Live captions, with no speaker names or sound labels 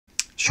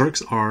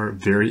Sharks are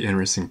very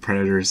interesting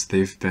predators.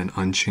 They've been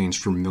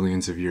unchanged for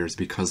millions of years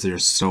because they are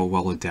so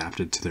well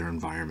adapted to their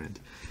environment.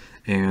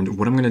 And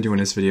what I'm going to do in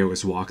this video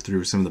is walk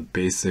through some of the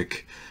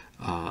basic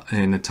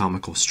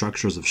anatomical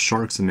structures of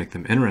sharks and make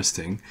them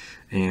interesting.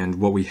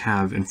 And what we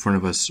have in front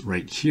of us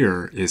right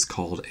here is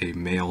called a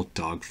male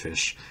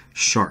dogfish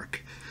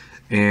shark.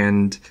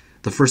 And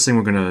the first thing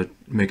we're going to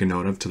make a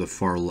note of to the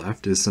far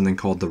left is something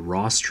called the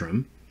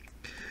rostrum.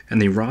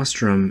 And the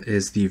rostrum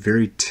is the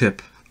very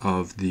tip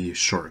of the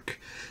shark.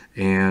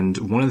 And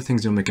one of the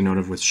things you'll make a note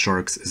of with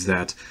sharks is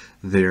that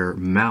their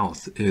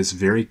mouth is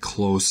very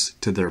close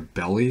to their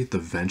belly, the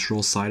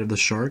ventral side of the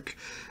shark.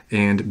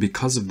 And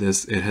because of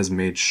this, it has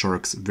made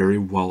sharks very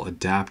well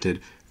adapted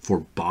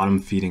for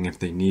bottom feeding if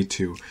they need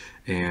to.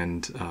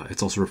 And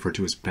it's also referred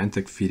to as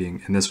benthic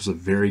feeding. And this was a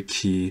very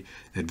key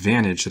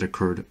advantage that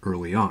occurred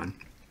early on.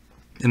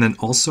 And then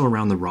also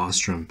around the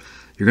rostrum,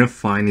 you're going to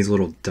find these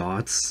little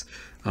dots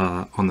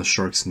on the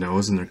shark's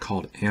nose, and they're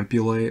called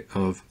ampullae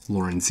of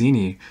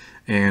Lorenzini.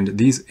 And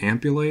these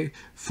ampullae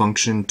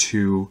function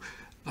to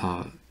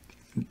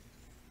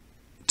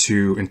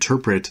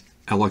interpret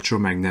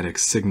electromagnetic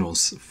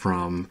signals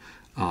from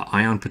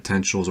ion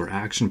potentials or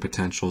action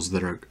potentials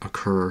that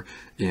occur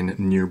in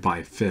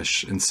nearby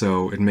fish. And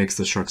so it makes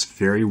the sharks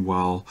very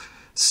well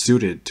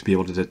suited to be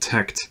able to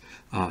detect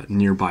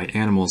nearby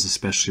animals,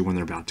 especially when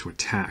they're about to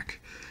attack.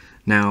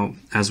 Now,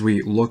 as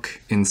we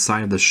look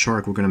inside of the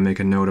shark, we're going to make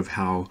a note of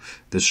how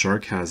the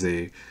shark has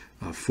a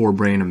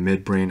forebrain, a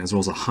midbrain, as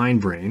well as a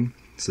hindbrain.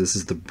 So this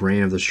is the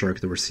brain of the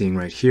shark that we're seeing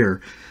right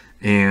here.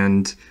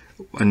 And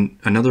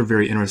another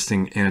very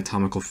interesting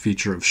anatomical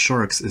feature of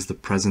sharks is the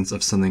presence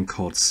of something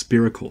called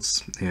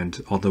spiracles.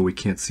 And although we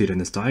can't see it in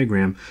this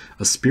diagram,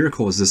 a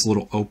spiracle is this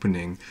little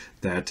opening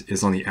that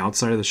is on the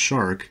outside of the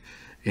shark,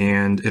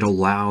 and it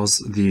allows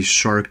the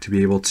shark to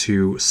be able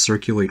to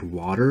circulate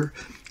water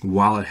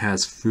while it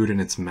has food in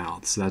its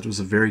mouth. So that was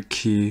a very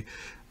key,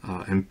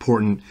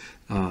 important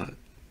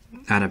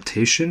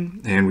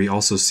adaptation. And we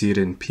also see it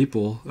in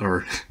people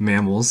or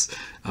mammals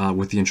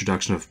with the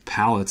introduction of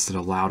palates that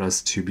allowed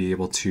us to be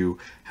able to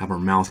have our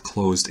mouth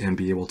closed and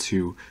be able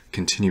to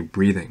continue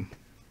breathing.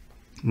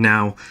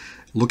 Now,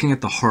 looking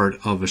at the heart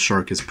of a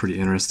shark is pretty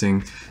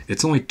interesting.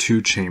 It's only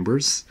 2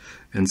 chambers.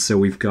 And so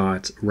we've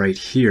got right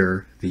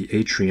here the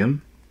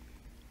atrium.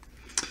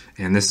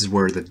 And this is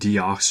where the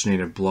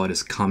deoxygenated blood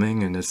is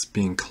coming and it's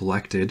being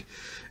collected.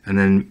 And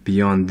then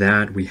beyond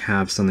that, we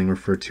have something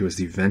referred to as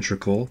the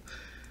ventricle.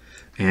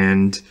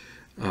 And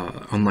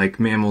unlike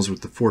mammals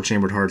with the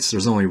 4-chambered hearts,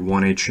 there's only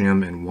 1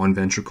 atrium and 1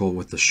 ventricle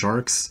with the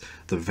sharks.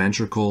 The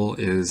ventricle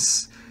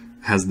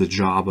has the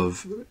job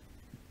of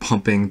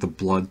pumping the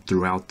blood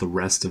throughout the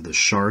rest of the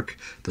shark.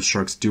 The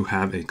sharks do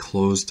have a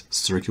closed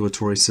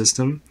circulatory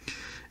system.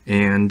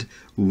 And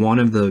one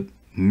of the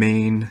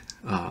main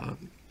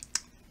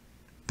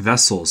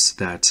vessels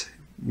that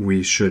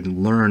we should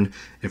learn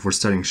if we're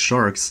studying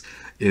sharks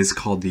is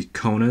called the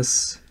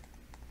conus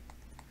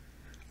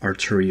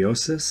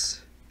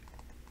arteriosus.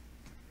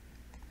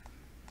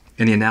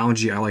 And the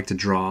analogy I like to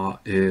draw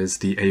is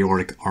the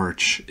aortic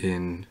arch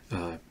in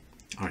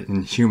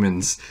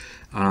humans.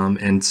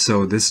 And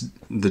so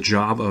the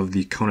job of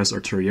the conus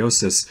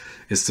arteriosus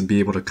is to be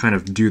able to kind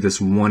of do this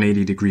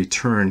 180-degree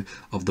turn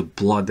of the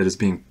blood that is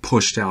being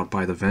pushed out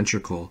by the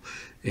ventricle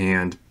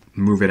and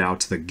move it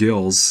out to the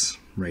gills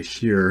right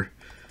here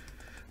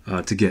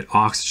to get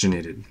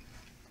oxygenated.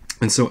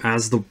 And so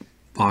as the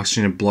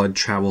oxygenated blood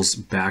travels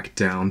back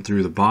down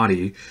through the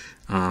body,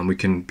 we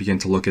can begin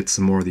to look at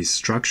some more of these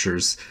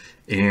structures.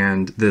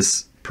 And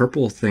this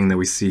purple thing that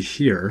we see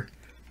here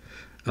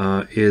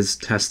is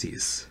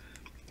testes.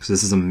 So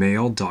this is a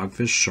male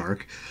dogfish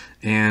shark.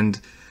 And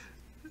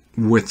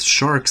with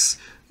sharks,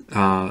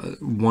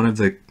 one of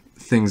the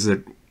things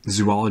that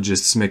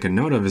zoologists make a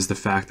note of is the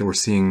fact that we're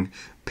seeing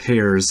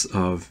pairs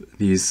of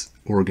these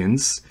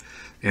organs,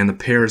 and the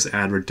pairs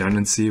add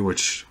redundancy,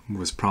 which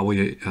was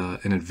probably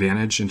an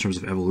advantage in terms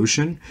of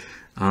evolution.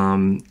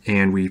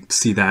 And we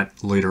see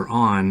that later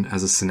on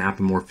as a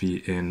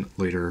synapomorphy in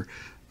later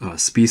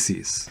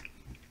species.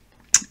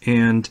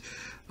 And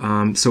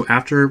so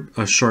after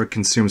a shark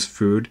consumes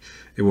food,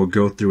 it will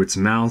go through its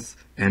mouth,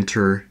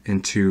 enter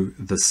into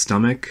the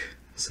stomach.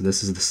 So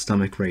this is the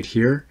stomach right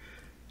here.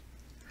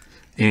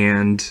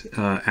 And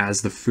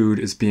as the food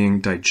is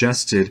being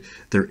digested,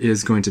 there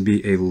is going to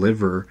be a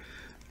liver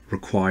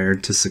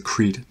required to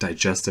secrete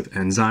digestive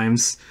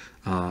enzymes.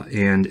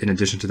 And in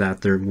addition to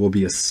that, there will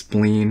be a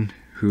spleen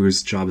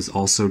whose job is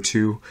also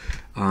to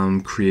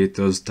create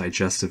those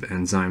digestive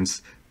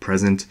enzymes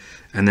present.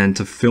 And then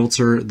to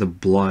filter the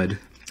blood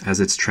as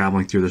it's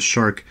traveling through the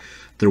shark,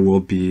 there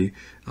will be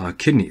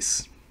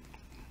kidneys.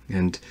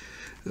 And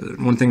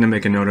one thing to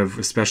make a note of,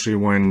 especially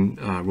when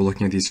we're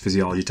looking at these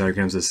physiology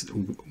diagrams, is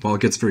while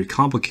it gets very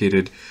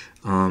complicated,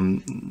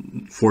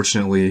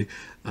 fortunately,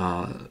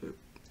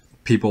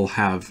 people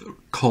have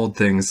called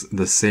things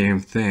the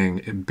same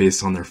thing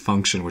based on their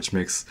function, which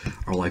makes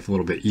our life a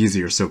little bit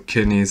easier. So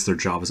kidneys, their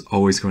job is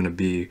always going to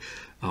be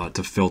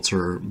to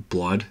filter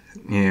blood,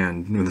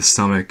 and the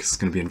stomach is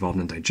going to be involved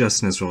in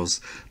digestion, as well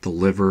as the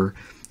liver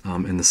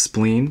and the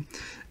spleen.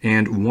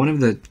 And one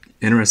of the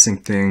interesting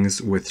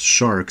things with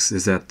sharks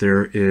is that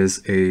there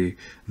is a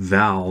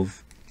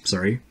valve,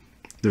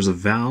 there's a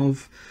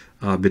valve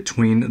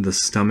between the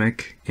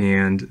stomach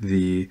and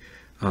the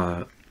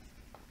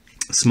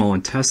small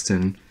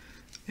intestine,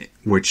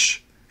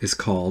 which is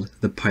called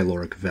the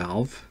pyloric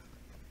valve.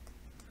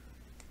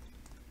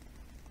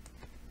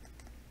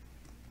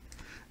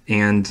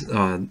 And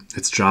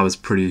its job is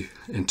pretty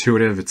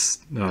intuitive. It's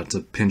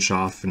to pinch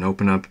off and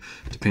open up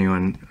depending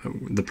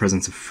on the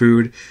presence of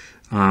food.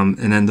 And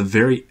then the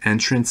very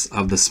entrance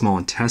of the small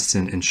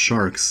intestine in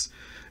sharks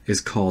is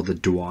called the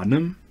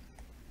duodenum.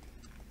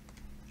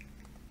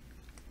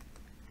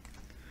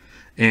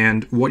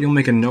 And what you'll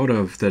make a note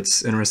of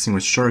that's interesting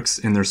with sharks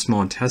in their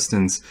small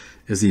intestines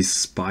is these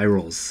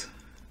spirals.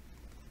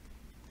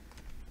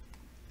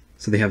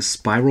 So they have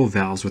spiral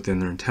valves within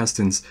their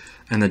intestines,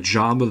 and the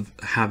job of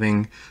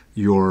having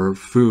your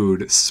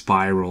food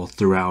spiral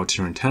throughout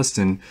your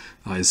intestine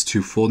is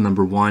twofold.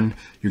 Number one,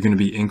 you're going to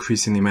be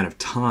increasing the amount of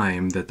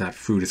time that that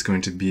food is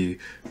going to be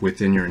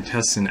within your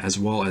intestine, as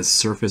well as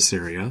surface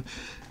area.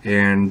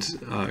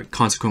 And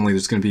consequently, we're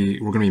going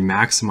to be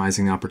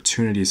maximizing the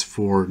opportunities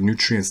for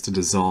nutrients to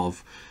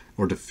dissolve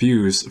or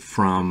diffuse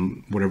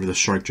from whatever the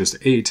shark just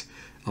ate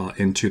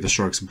into the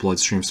shark's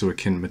bloodstream, so it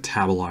can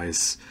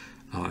metabolize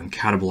and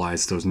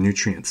catabolize those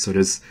nutrients. So it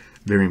is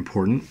very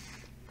important.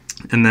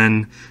 And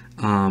then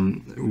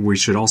we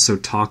should also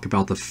talk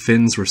about the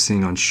fins we're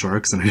seeing on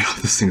sharks. And I know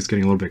this thing's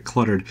getting a little bit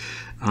cluttered,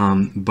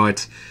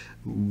 but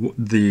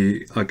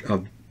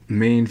a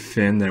main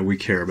fin that we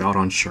care about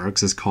on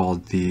sharks is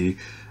called the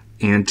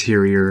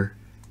anterior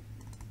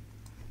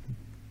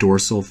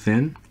dorsal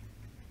fin,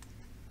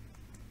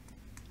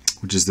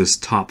 which is this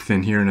top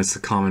fin here, and it's the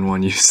common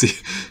one you see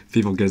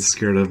people get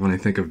scared of when they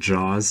think of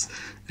Jaws.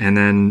 And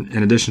then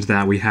in addition to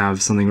that, we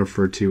have something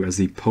referred to as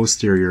the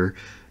posterior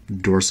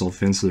dorsal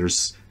fin. So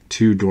there's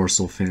two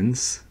dorsal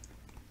fins.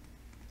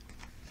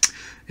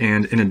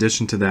 And in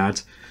addition to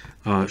that,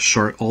 all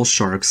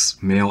sharks,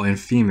 male and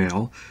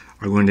female,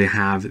 are going to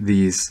have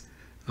these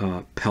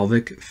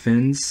pelvic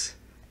fins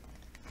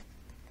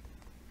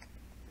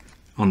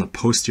on the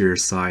posterior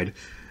side,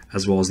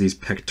 as well as these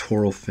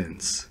pectoral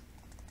fins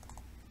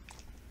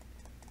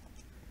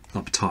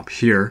up top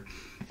here.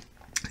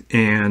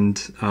 And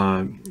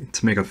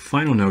to make a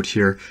final note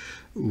here,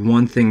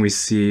 one thing we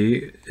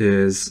see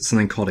is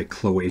something called a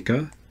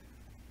cloaca.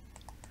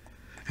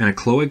 And a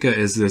cloaca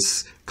is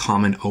this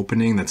common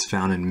opening that's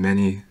found in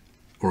many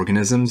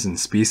organisms and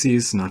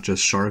species, not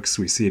just sharks.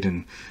 We see it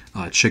in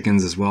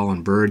chickens as well,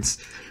 and birds.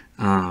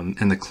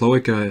 And the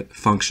cloaca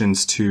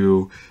functions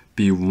to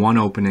be one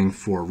opening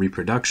for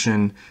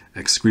reproduction,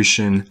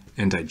 excretion,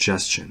 and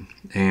digestion.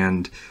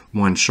 And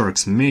when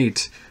sharks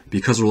mate,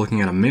 because we're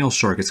looking at a male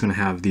shark, it's going to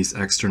have these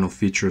external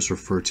features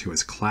referred to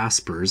as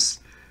claspers.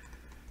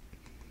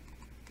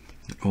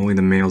 Only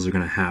the males are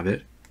going to have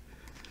it.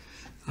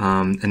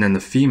 And then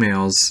the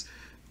females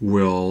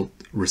will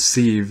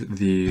receive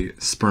the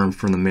sperm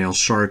from the male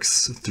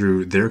sharks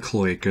through their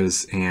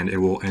cloacas, and it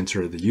will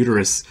enter the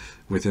uterus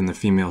within the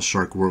female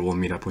shark, where it will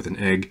meet up with an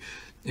egg.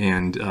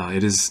 And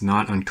it is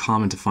not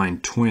uncommon to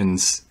find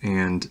twins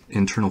and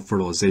internal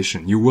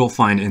fertilization. You will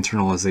find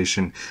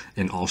internalization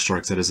in all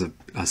sharks. That is a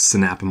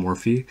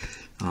synapomorphy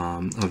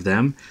of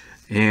them.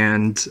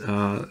 And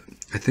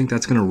I think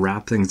that's going to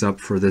wrap things up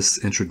for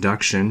this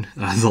introduction.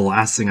 The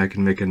last thing I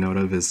can make a note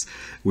of is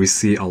we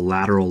see a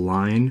lateral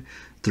line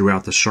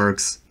throughout the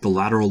sharks. The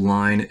lateral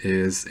line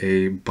is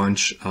a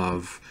bunch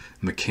of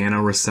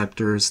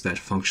mechanoreceptors that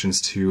functions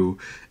to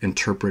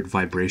interpret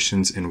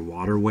vibrations in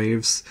water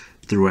waves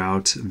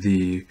throughout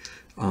the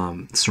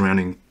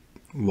surrounding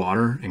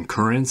water and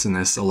currents, and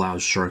this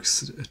allows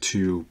sharks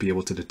to be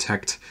able to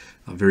detect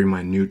very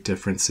minute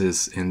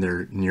differences in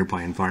their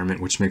nearby environment,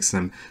 which makes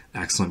them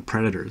excellent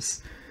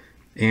predators.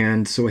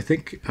 And so I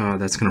think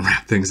that's going to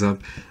wrap things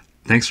up.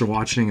 Thanks for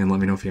watching, and let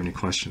me know if you have any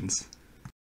questions.